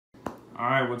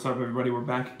Alright, what's up everybody? We're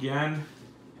back again,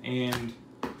 and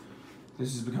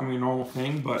this is becoming a normal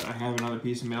thing, but I have another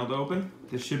piece of mail to open.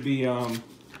 This should be, I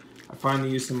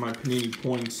finally used some of my Panini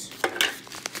points,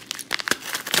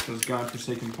 those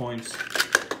godforsaken points,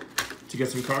 to get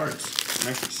some cards. I'm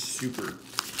actually super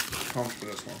pumped for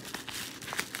this one.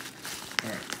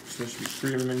 Alright, so there should be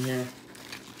 3 of them in here.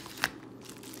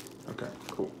 Okay,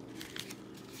 cool.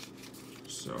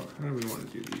 So, how do we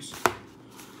want to do these?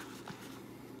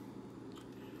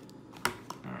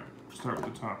 Start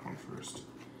with the top one first.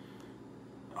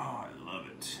 Oh, I love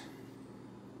it.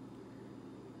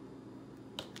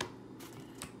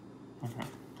 Okay,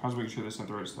 I was making sure they sent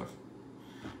the right stuff.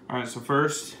 All right, so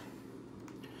first,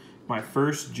 my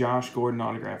first Josh Gordon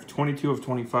autograph, 22 of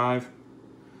 25.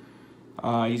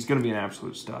 He's gonna be an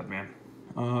absolute stud, man.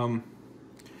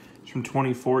 It's from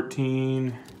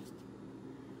 2014. I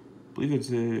believe it's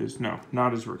his, no,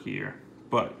 not his rookie year,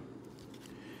 but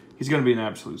he's gonna be an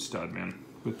absolute stud, man.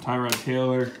 With Tyrod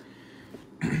Taylor,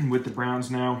 with the Browns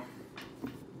now.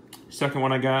 Second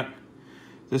one I got,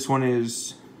 this one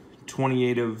is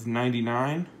 28 of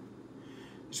 99.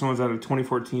 This one was out of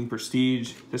 2014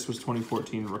 Prestige. This was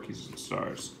 2014 Rookies and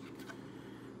Stars.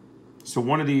 So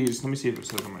one of these, let me see if it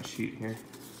says on my sheet here.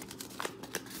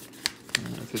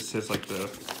 If it says like the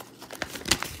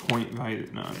point value,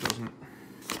 no it doesn't.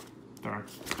 Darn.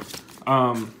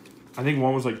 I think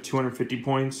one was like 250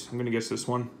 points. I'm gonna guess this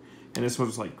one. And this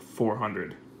was like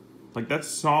 400. Like, that's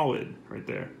solid right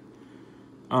there.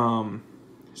 So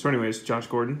anyways, Josh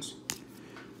Gordon's.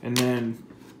 And then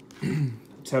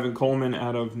Tevin Coleman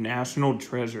out of National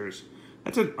Treasures.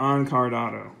 That's an on-card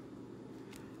auto.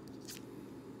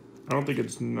 I don't think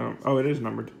it's oh, it is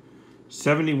numbered.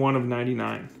 71 of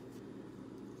 99.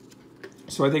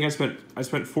 So I think I spent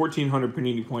 1,400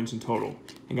 Panini points in total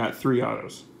and got 3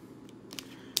 autos.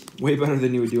 Way better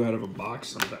than you would do out of a box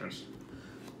sometimes.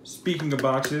 Speaking of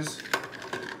boxes,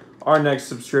 our next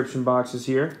subscription box is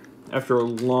here. After a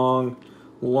long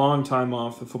time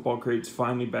off, the football crate's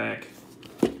finally back.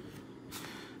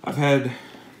 I've had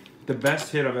the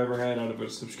best hit I've ever had out of a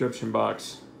subscription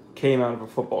box came out of a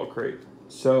football crate.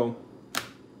 So,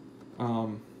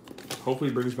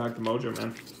 hopefully it brings back the mojo,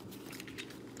 man.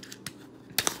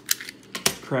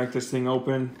 Crack this thing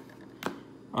open.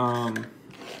 I'm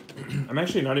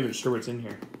actually not even sure what's in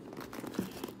here,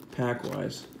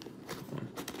 pack-wise.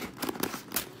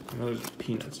 I know there's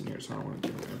peanuts in here, so I don't want to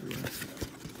get them everywhere.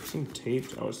 Some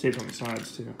taped. Oh, it's taped on the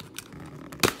sides, too.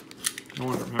 No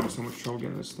wonder I'm having so much trouble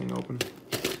getting this thing open.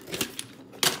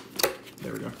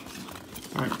 There we go.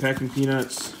 Alright, packing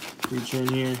peanuts. Reach in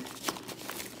here.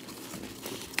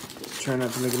 Try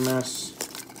not to make a mess.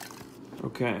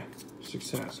 Okay.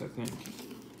 Success, I think.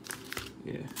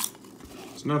 Yeah.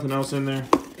 There's nothing else in there.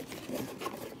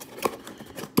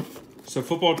 So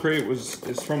football crate is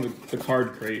from the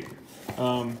card crate.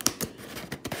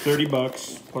 30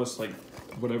 bucks plus like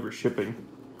whatever shipping.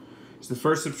 It's the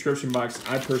first subscription box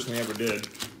I personally ever did.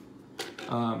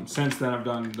 Since then I've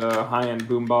done the high-end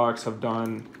boom box. I've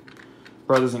done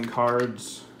Brothers and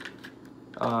Cards.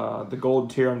 The gold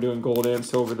tier, I'm doing gold and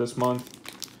silver this month.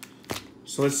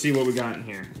 So let's see what we got in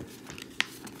here.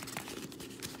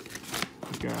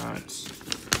 We got,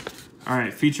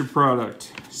 alright, featured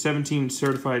product. 17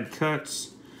 certified cuts.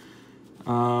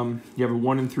 You have a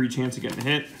 1 in 3 chance of getting a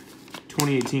hit.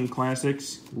 2018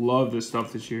 classics. Love this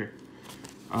stuff this year.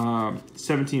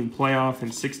 17 playoff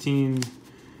and 16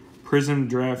 Prism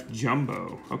Draft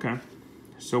Jumbo. Okay.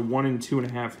 So 1 in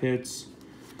 2.5 hits.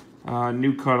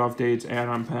 New cutoff dates,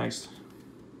 add-on packs.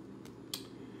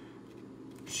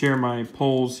 Share my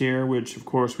polls here, which of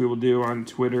course we will do on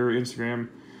Twitter, Instagram,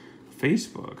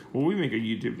 Facebook. Well, we make a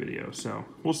YouTube video, so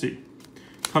we'll see.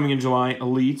 Coming in July,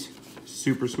 Elite.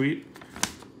 Super sweet.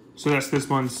 So that's this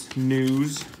month's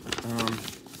news.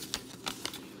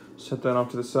 Set that off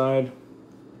to the side.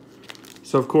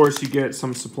 So of course you get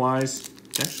some supplies.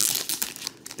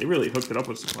 Actually, they really hooked it up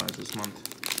with supplies this month.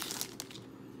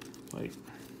 Like,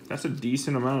 that's a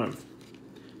decent amount of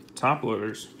top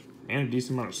loaders and a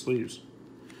decent amount of sleeves.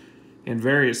 And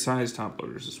various size top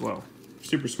loaders as well.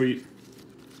 Super sweet.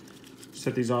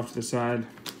 Set these off to the side.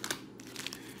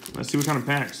 Let's see what kind of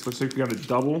packs. Looks like we got a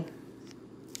double.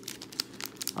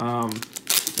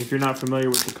 If you're not familiar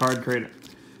with the card crate,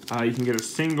 you can get a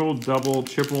single, double,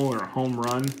 triple, or a home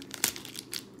run.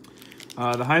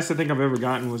 The highest I think I've ever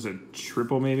gotten was a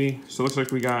triple, maybe. So it looks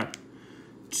like we got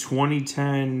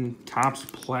 2010 Topps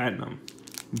Platinum.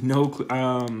 No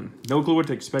clue what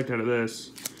to expect out of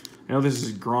this. I know this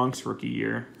is Gronk's rookie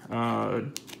year.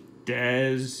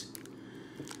 Dez.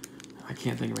 I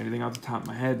can't think of anything off the top of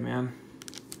my head, man.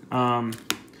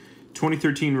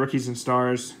 2013 Rookies and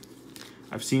Stars.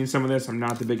 I've seen some of this. I'm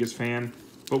not the biggest fan,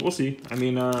 but we'll see. I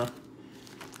mean,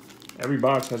 every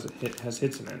box has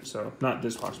hits in it, so not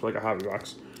this box, but like a hobby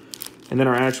box. And then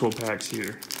our actual packs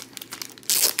here.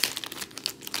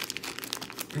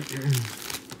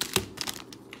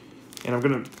 And I'm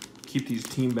gonna keep these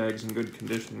team bags in good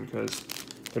condition because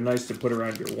they're nice to put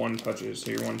around your one touches,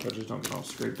 so your one touches don't get all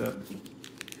scraped up.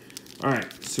 All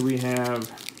right, so we have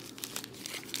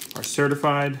our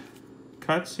certified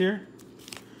cuts here.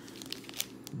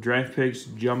 Draft Picks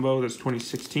Jumbo, that's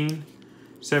 2016.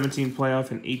 17 Playoff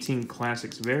and 18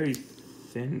 Classics. Very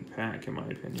thin pack, in my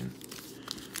opinion.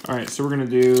 All right, so we're going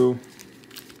to do...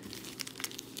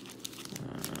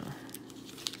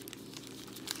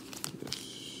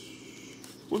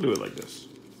 we'll do it like this.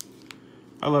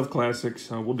 I love Classics,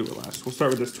 so we'll do it last. We'll start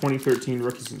with this 2013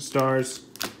 Rookies and Stars.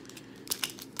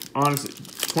 Honestly,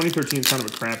 2013 is kind of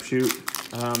a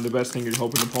crapshoot. The best thing you're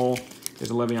hoping to pull is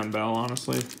a Le'Veon Bell,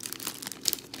 honestly.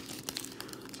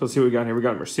 So let's see what we got here. We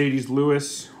got Mercedes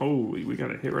Lewis. Holy, we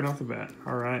got a hit right off the bat.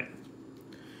 All right.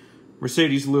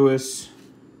 Mercedes Lewis.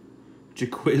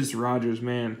 Jaquiz Rogers,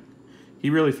 man. He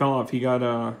really fell off. He got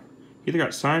either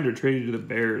got signed or traded to the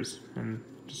Bears and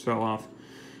just fell off.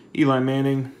 Eli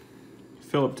Manning.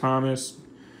 Phillip Thomas.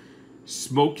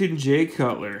 Smokin' Jay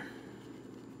Cutler.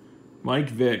 Mike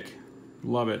Vick.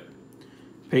 Love it.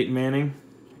 Peyton Manning.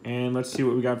 And let's see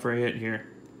what we got for a hit here.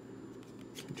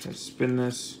 Try to spin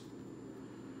this.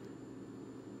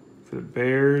 For the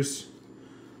Bears,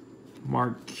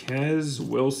 Marquez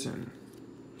Wilson.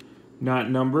 Not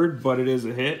numbered, but it is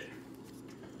a hit.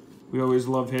 We always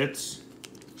love hits,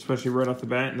 especially right off the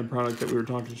bat in the product that we were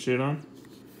talking shit on.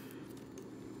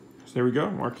 So there we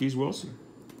go, Marquez Wilson.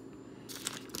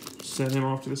 Set him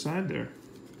off to the side there.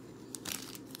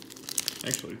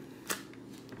 Actually,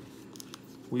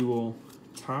 we will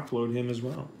top load him as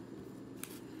well.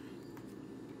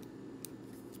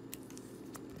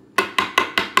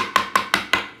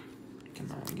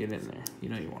 Get in there. You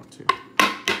know you want to.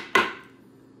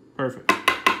 Perfect.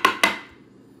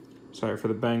 Sorry for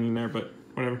the banging there, but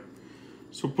whatever.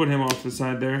 So we'll put him off to the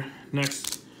side there.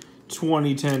 Next,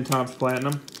 2010 Topps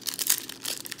Platinum.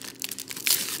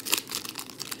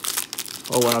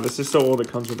 Oh wow, this is so old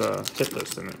it comes with a hit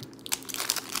list in it.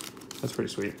 That's pretty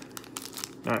sweet.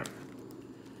 Alright.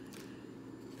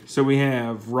 So we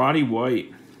have Roddy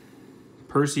White,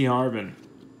 Percy Harvin,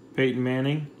 Peyton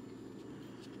Manning,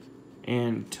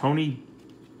 and Tony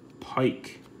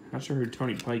Pike. Not sure who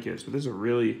Tony Pike is, but this is a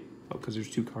really... oh, because there's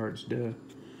two cards, duh. I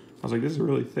was like, this is a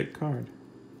really thick card.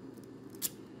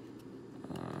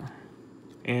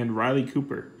 And Riley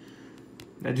Cooper.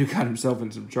 That dude got himself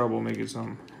in some trouble making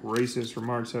some racist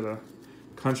remarks at a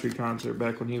country concert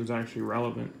back when he was actually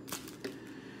relevant.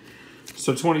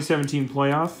 So 2017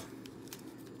 playoff.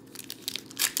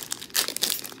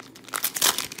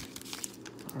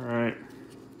 All right.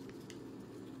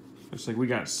 Looks like we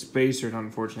got Spacer,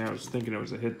 unfortunately. I was thinking it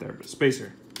was a hit there, but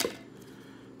Spacer.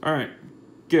 All right.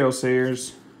 Gale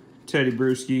Sayers, Teddy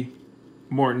Bruschi,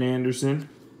 Morton Anderson,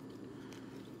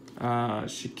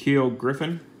 Shaquille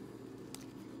Griffin.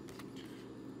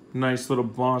 Nice little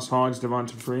Boss Hogs,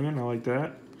 Devonta Freeman. I like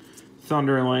that.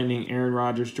 Thunder and Lightning, Aaron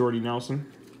Rodgers, Jordy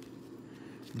Nelson,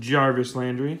 Jarvis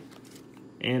Landry,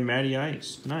 and Matty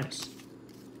Ice. Nice.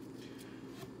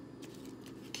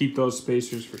 Keep those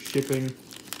spacers for shipping.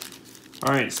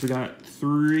 All right, so we got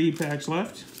 3 packs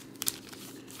left.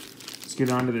 Let's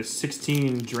get on to the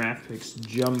 16 Draft Picks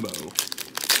Jumbo.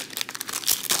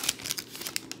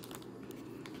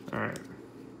 All right.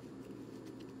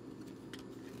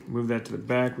 Move that to the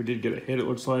back. We did get a hit, it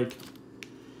looks like.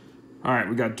 All right,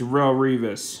 we got Darrelle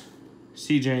Revis,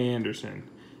 C.J. Anderson,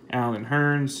 Alan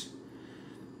Hearns,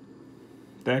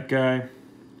 that guy,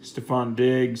 Stephon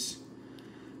Diggs,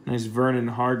 nice Vernon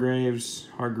Hargreaves,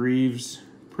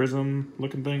 Prism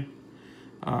looking thing.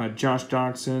 Josh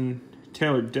Doxson,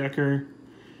 Taylor Decker,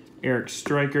 Eric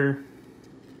Stryker.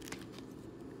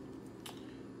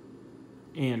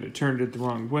 And I turned it the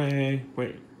wrong way.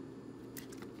 Wait.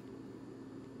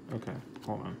 Okay,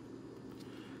 hold on.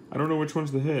 I don't know which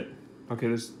one's the hit. Okay,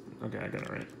 okay, I got it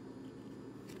right.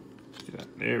 Let's do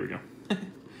that. There we go.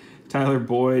 Tyler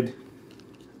Boyd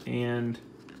and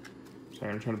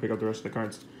sorry, I'm trying to pick up the rest of the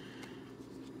cards.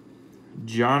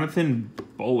 Jonathan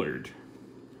Bullard.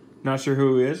 Not sure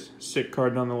who he is. Sick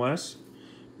card nonetheless.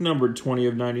 Numbered 20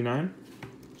 of 99.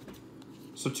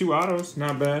 So 2 autos.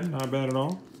 Not bad. Not bad at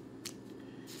all.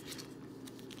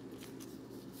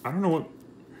 I don't know what...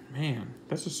 Man,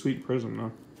 that's a sweet prism,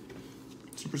 though.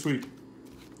 Super sweet.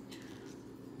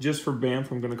 Just for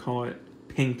Banff, I'm going to call it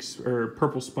pinks or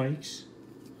purple spikes.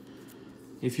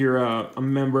 If you're a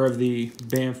member of the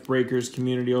Banff Breakers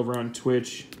community over on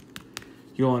Twitch,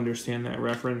 you'll understand that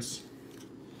reference.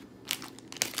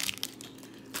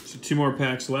 So 2 more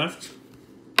packs left.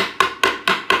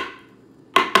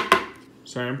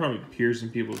 Sorry, I'm probably piercing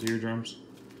people's eardrums.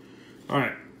 All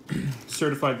right,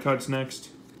 certified cuts next.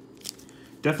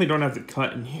 Definitely don't have the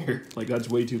cut in here. Like, that's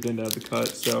way too thin to have the cut,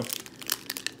 so.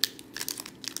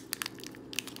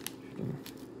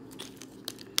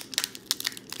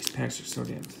 These packs are so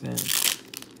damn thin.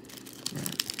 All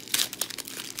right.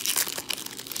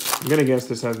 I'm gonna guess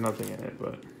this has nothing in it,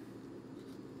 but.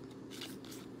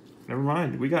 Never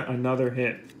mind, we got another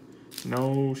hit.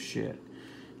 No shit.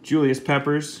 Julius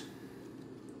Peppers.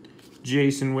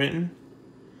 Jason Witten.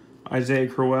 Isaiah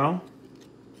Crowell.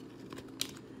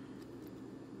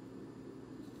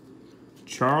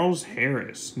 Charles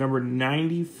Harris, number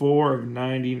 94 of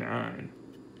 99.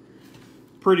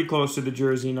 Pretty close to the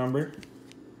jersey number.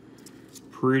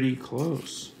 Pretty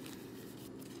close.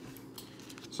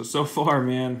 So far,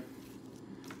 man,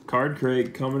 card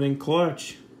crate coming in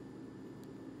clutch.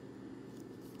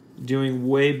 Doing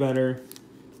way better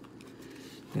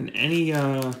than any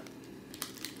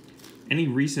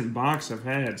recent box I've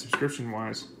had,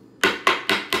 subscription-wise.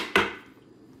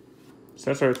 So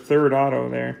that's our 3rd auto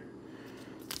there.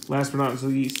 Last but not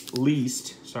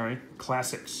least,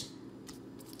 classics.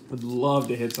 Would love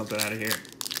to hit something out of here.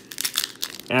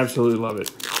 Absolutely love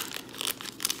it.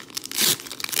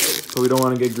 But we don't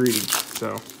want to get greedy,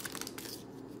 so.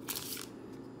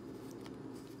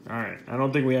 Alright, I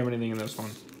don't think we have anything in this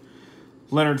one.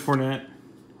 Leonard Fournette,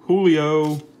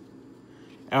 Julio,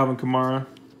 Alvin Kamara.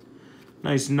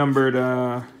 Nice numbered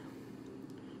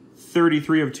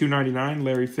 33 of 299,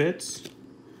 Larry Fitz.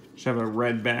 Should have a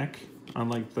red back,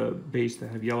 unlike the base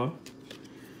that have yellow.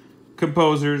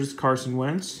 Composers, Carson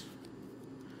Wentz.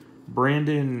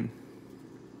 Brandon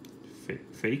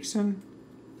Facyson?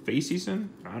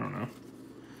 I don't know.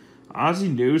 Ozzie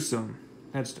Newsome.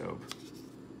 That's dope.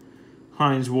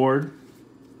 Hines Ward.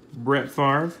 Brett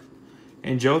Favre.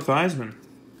 And Joe Theismann.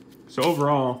 So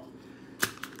overall,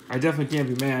 I definitely can't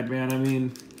be mad, man. I mean,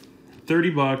 30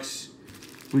 bucks.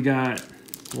 We got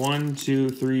 1, 2,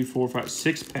 3, 4, 5,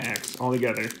 6 packs all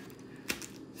together.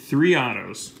 3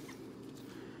 autos.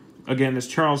 Again, this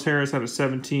Charles Harris out of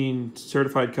 17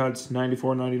 certified cuts,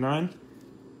 94.99.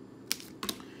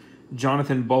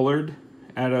 Jonathan Bullard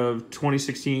out of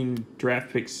 2016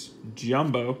 draft picks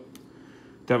jumbo.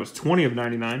 That was 20 of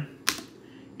 99.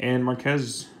 And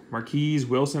Marquise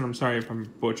Wilson, I'm sorry if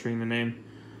I'm butchering the name.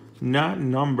 Not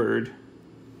numbered,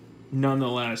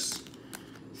 nonetheless.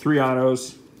 3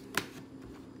 autos,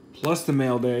 plus the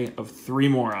mail day of 3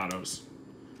 more autos.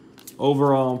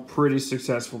 Overall, pretty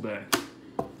successful day.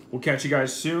 We'll catch you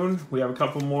guys soon. We have a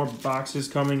couple more boxes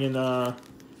coming in,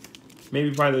 maybe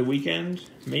by the weekend.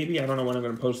 Maybe, I don't know when I'm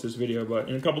going to post this video, but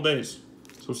in a couple days.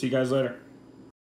 So we'll see you guys later.